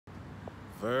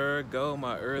Virgo,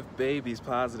 my earth babies,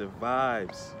 positive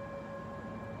vibes,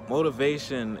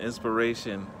 motivation,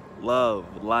 inspiration,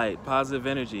 love, light, positive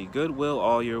energy, goodwill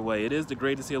all your way. It is the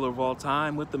greatest healer of all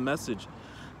time with the message.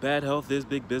 Bad health is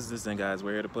big business, and guys,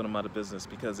 we're here to put them out of business,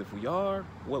 because if we are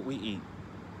what we eat,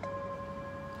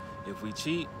 if we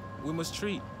cheat, we must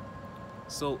treat.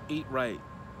 So eat right,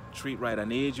 treat right. I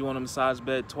need you on a massage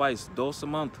bed twice, dose a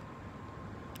month.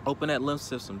 Open that lymph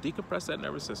system, decompress that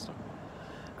nervous system.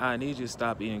 I need you to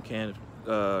stop eating canned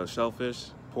shellfish,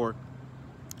 pork.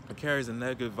 It carries a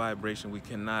negative vibration we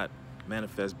cannot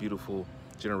manifest beautiful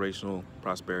generational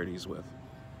prosperities with.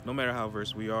 No matter how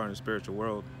versed we are in the spiritual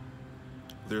world,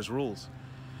 there's rules.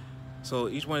 So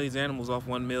each one of these animals, off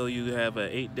one meal, you have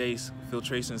an 8-day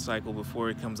filtration cycle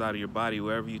before it comes out of your body.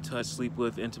 Wherever you touch, sleep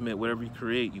with, intimate, whatever you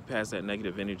create, you pass that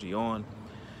negative energy on.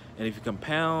 And if you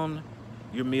compound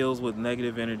your meals with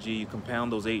negative energy, you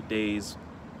compound those 8 days.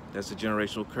 That's a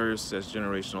generational curse. That's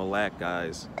generational lack,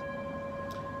 guys.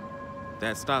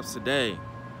 That stops today.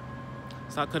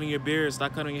 Stop cutting your beard.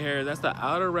 Stop cutting your hair. That's the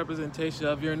outer representation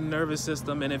of your nervous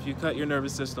system. And if you cut your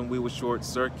nervous system, we will short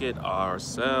circuit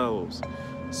ourselves.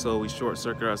 So we short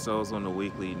circuit ourselves on a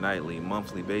weekly, nightly,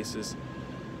 monthly basis.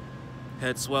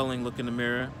 Head swelling, look in the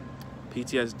mirror.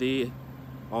 PTSD,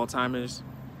 Alzheimer's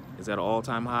is at an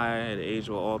all-time high, at an age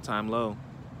of an all-time low.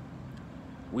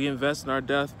 We invest in our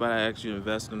death, but I actually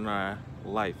invest in our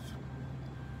life.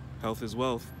 Health is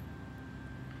wealth.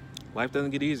 Life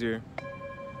doesn't get easier.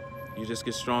 You just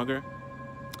get stronger.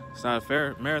 It's not a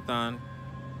fair marathon.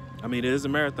 I mean, it is a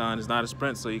marathon. It's not a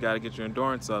sprint, so you got to get your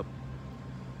endurance up.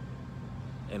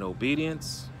 And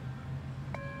obedience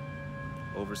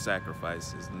over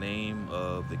sacrifice is the name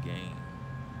of the game.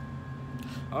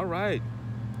 All right.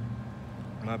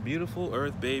 My beautiful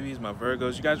earth babies, my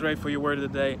Virgos, you guys ready for your word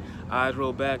of the day? Eyes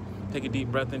roll back, take a deep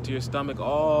breath into your stomach,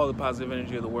 all the positive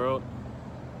energy of the world.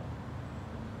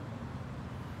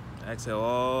 Exhale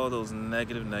all those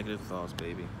negative thoughts,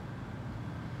 baby.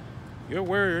 Your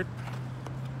word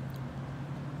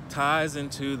ties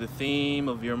into the theme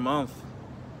of your month.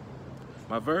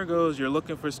 My Virgos, you're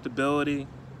looking for stability,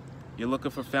 you're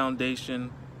looking for foundation,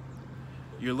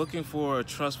 you're looking for a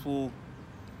trustful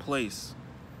place.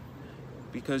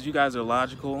 Because you guys are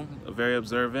logical, very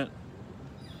observant.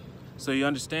 So you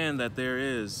understand that there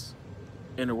is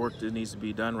inner work that needs to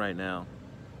be done right now.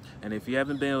 And if you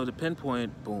haven't been able to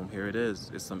pinpoint, boom, here it is.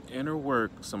 It's some inner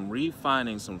work, some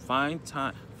refining, some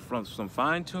fine-tuning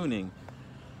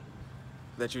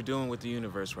that you're doing with the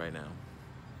universe right now.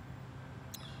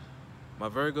 My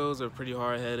Virgos are pretty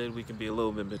hard-headed. We can be a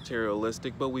little bit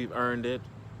materialistic, but we've earned it.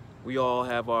 We all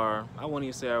have our, I won't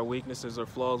even say our weaknesses or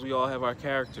flaws, we all have our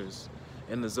characters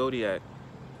in the zodiac.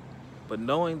 But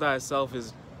knowing thyself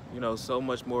is, so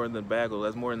much more than the battle.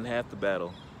 That's more than half the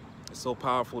battle. It's so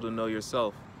powerful to know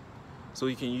yourself. So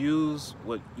you can use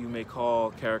what you may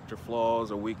call character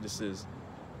flaws or weaknesses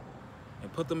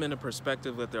and put them in a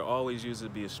perspective that they're always used to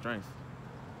be a strength.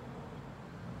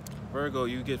 Virgo,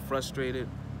 you get frustrated.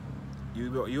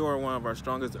 You are one of our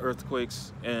strongest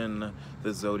earthquakes in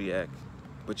the zodiac.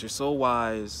 But you're so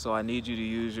wise, so I need you to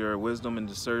use your wisdom and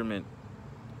discernment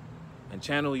and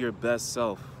channel your best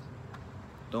self.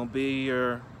 Don't be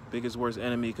your biggest worst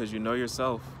enemy, because you know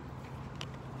yourself.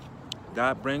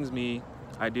 God brings me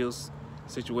ideal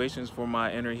situations for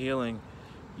my inner healing.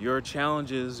 Your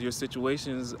challenges, your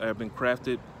situations have been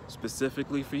crafted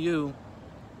specifically for you,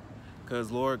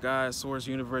 because Lord God, Source,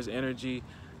 Universe, Energy,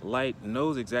 Light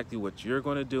knows exactly what you're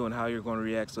going to do and how you're going to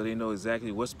react, so they know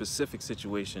exactly what specific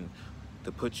situation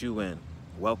to put you in.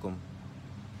 Welcome.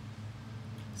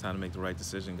 It's time to make the right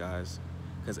decision, guys.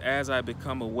 Because as I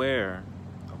become aware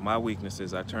of my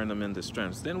weaknesses, I turn them into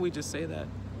strengths. Didn't we just say that?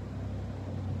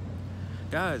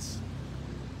 Guys,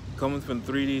 coming from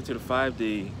 3D to the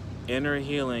 5D, inner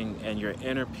healing and your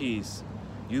inner peace,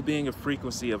 you being a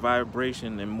frequency, a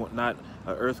vibration, and not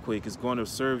an earthquake, is going to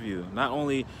serve you, not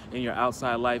only in your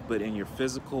outside life, but in your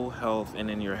physical health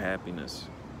and in your happiness.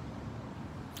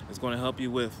 It's going to help you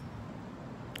with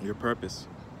your purpose.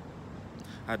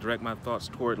 I direct my thoughts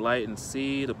toward light and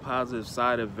see the positive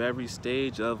side of every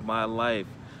stage of my life.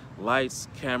 Lights,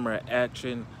 camera,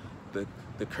 action,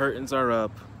 the curtains are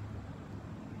up.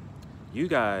 You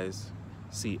guys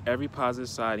see every positive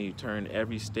side, and you turn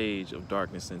every stage of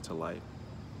darkness into light.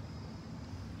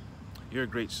 You're a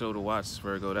great show to watch,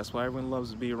 Virgo. That's why everyone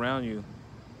loves to be around you.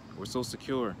 We're so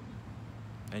secure,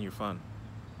 and you're fun.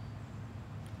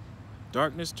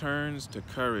 Darkness turns to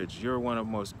courage. You're one of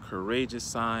the most courageous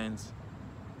signs.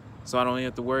 So I don't even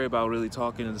have to worry about really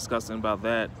talking and discussing about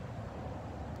that.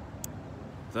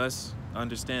 Thus,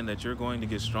 understand that you're going to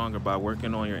get stronger by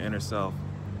working on your inner self.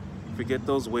 forget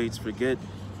those weights, forget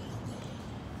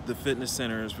the fitness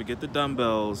centers, forget the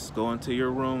dumbbells. Go into your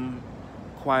room,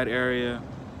 quiet area,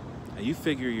 and you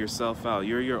figure yourself out.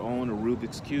 You're your own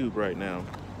Rubik's Cube right now.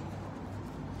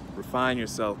 Refine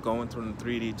yourself, going from the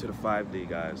 3D to the 5D,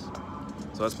 guys.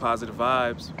 So that's positive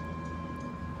vibes,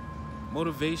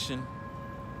 motivation,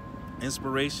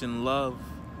 inspiration, love,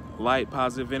 light,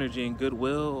 positive energy, and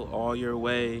goodwill all your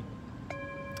way.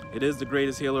 It is the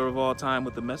greatest healer of all time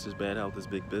with the message, bad health is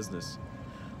big business.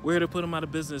 We're here to put them out of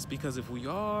business because if we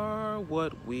are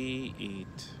what we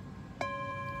eat,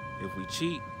 if we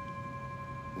cheat,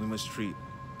 we must treat.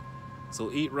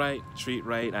 So eat right, treat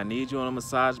right. I need you on a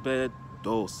massage bed,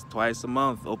 dose, twice a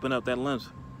month. Open up that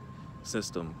lymph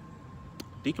system.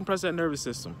 Decompress that nervous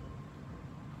system.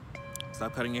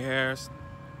 Stop cutting your hair.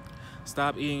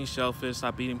 Stop eating shellfish.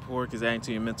 Stop eating pork. Is adding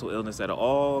to your mental illness at an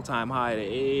all-time high, at an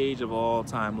age of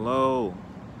all-time low.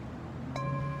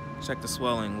 Check the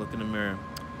swelling. Look in the mirror.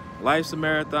 Life's a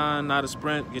marathon, not a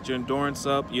sprint. Get your endurance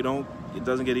up. It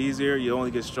doesn't get easier. You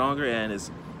only get stronger.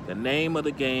 And the name of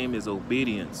the game is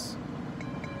obedience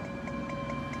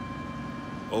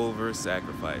over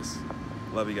sacrifice.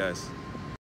 Love you guys.